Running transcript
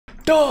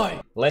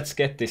Die! Let's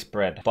get this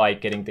bread by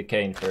getting the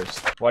cane first.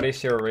 What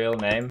is your real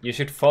name? You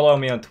should follow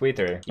me on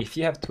Twitter. If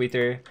you have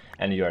Twitter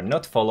and you are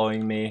not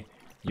following me,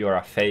 you are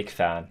a fake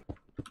fan.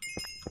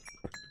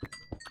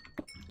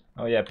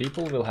 Oh yeah,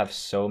 people will have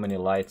so many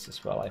lights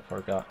as well, I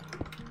forgot.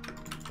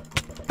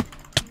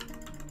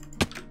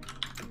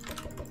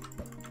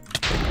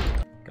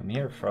 Come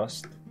here,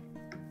 Frost.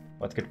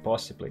 What could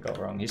possibly go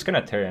wrong? He's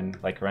gonna turn,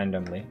 like,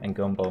 randomly and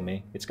gumbo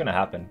me. It's gonna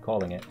happen,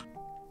 calling it.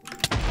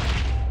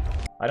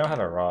 I don't have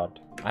a rod.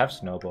 I have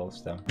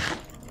snowballs, though.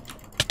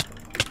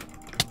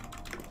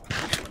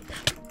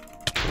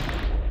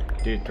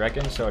 Dude,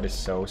 Dragon Sword is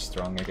so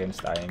strong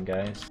against Iron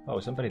guys. Oh,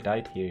 somebody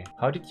died here.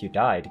 How did you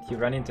die? Did you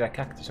run into a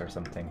cactus or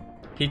something?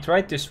 He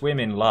tried to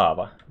swim in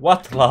lava.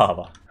 What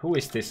lava? Who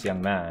is this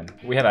young man?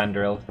 We have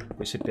Andrel.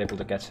 We should be able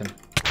to catch him.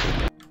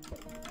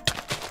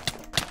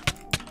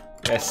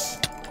 Yes.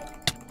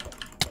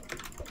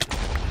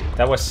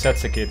 That was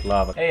such a good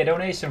lava. Hey, a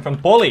donation from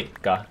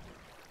Palikka.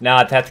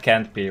 Nah, that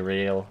can't be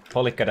real.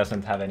 Palikka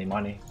doesn't have any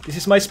money. This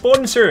is my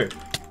sponsor!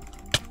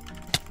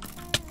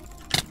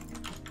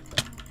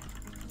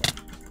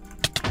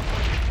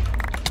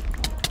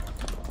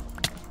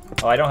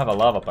 Oh, I don't have a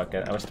lava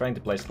bucket. I was trying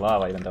to place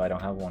lava even though I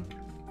don't have one.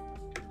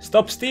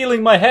 Stop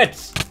stealing my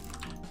heads!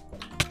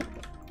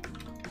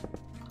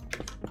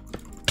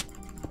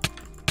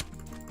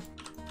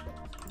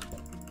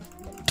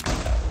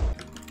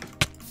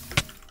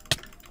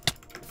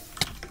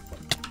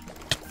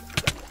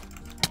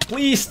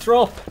 Please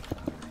drop!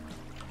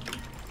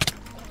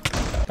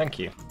 Thank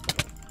you.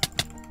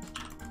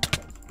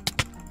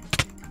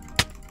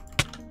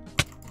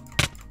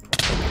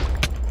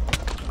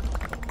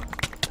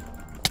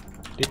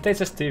 Did they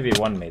just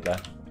 2v1 me there?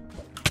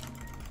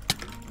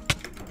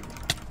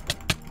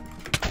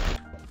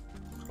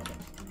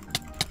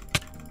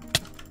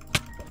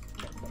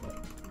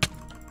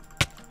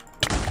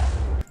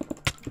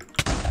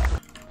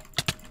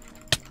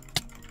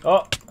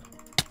 Oh!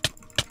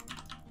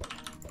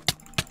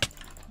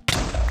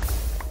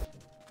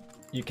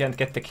 You can't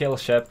get the kill,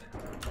 Shep.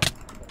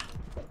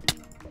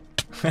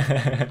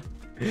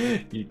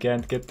 You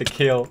can't get the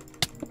kill.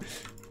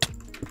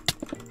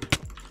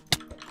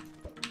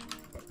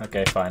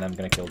 Okay, fine, I'm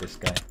gonna kill this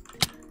guy.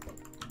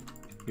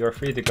 You're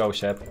free to go,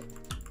 Shep.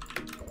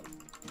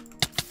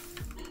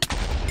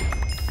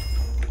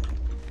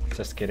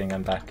 Just kidding,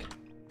 I'm back.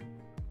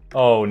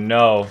 Oh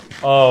no.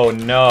 Oh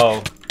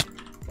no.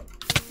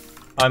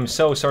 I'm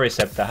so sorry,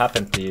 Shep, that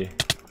happened to you.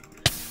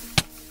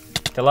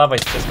 The lava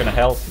is just gonna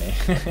help me.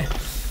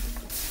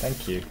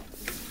 Thank you.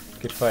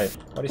 Good fight.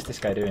 What is this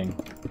guy doing?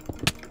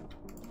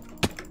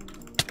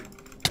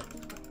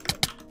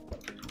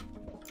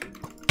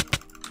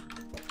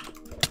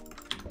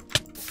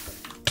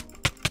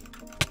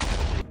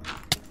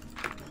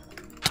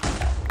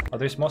 Oh,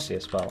 there's Mossy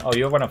as well. Oh,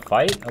 you wanna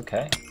fight?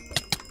 Okay.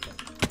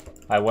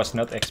 I was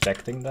not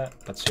expecting that,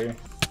 but sure.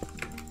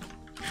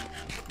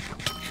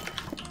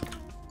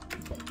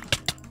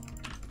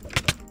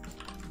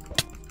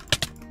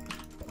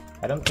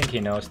 I don't think he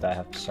knows that I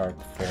have Sharp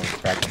 4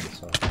 dragons,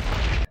 so...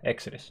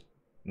 Exodus.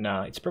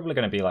 No, it's probably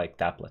gonna be like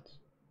tablets.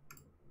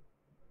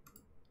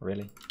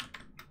 Really?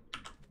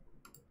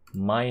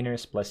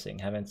 Miner's Blessing,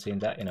 haven't seen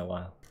that in a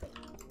while.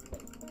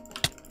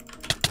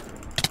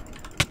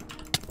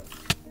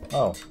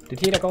 Oh, did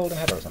he hit a golden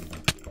head or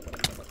something?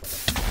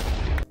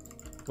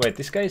 Wait,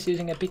 this guy is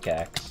using a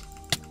pickaxe.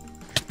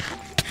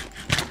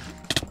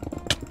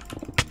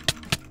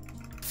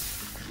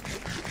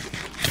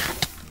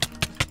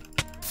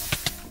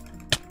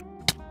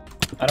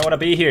 I don't want to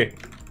be here.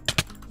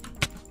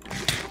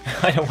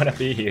 I don't want to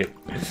be here.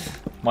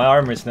 My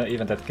armor is not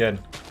even that good.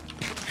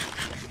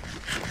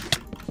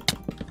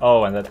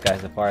 Oh, and that guy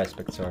has a fire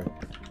aspect sword.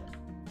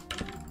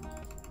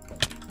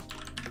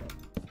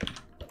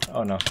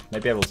 Oh no,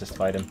 maybe I will just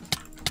fight him.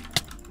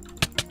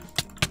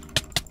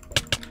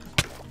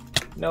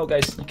 No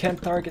guys, you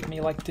can't target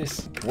me like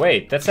this.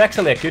 Wait, that's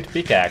actually a good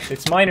pickaxe.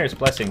 It's Miner's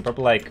Blessing,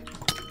 probably like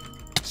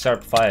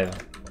Sharp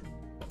 5.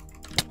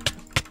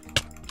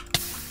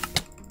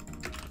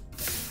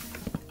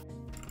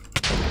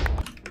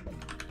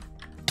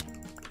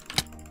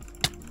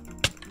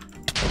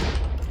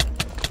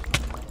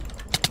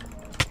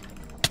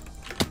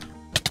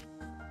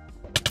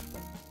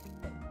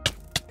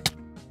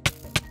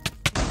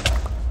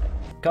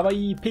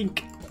 Kawaii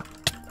pink!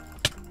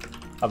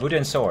 A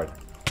wooden sword.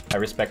 I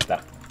respect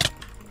that.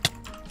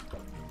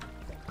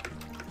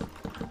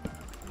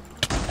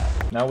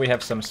 Now we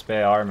have some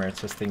spare armor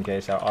just in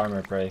case our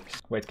armor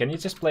breaks. Wait, can you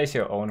just place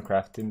your own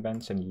crafting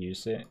bench and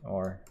use it?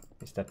 Or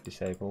is that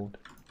disabled?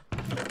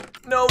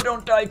 No,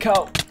 don't die,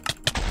 cow!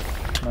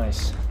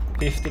 Nice.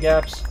 50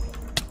 gaps.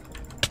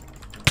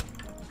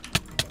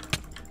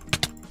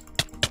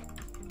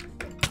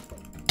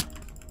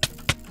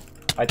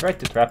 I tried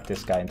to trap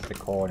this guy into the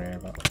corner,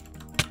 but...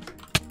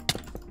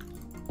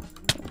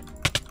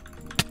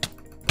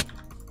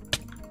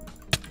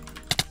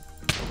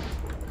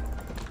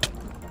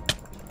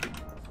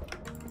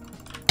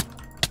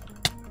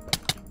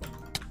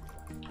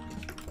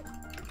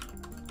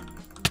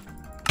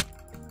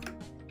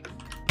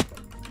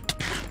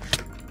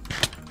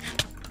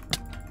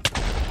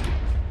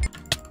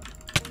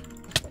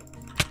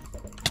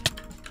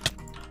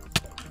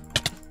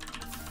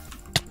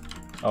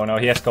 Oh no,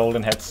 he has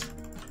golden heads.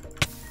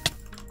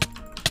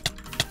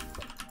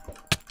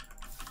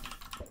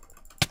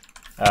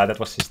 That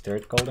was his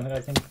third golden head,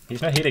 I think.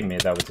 He's not hitting me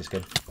though, which is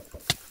good.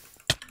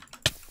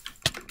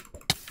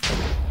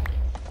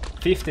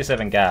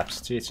 57 gaps,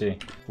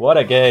 GG. What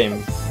a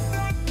game.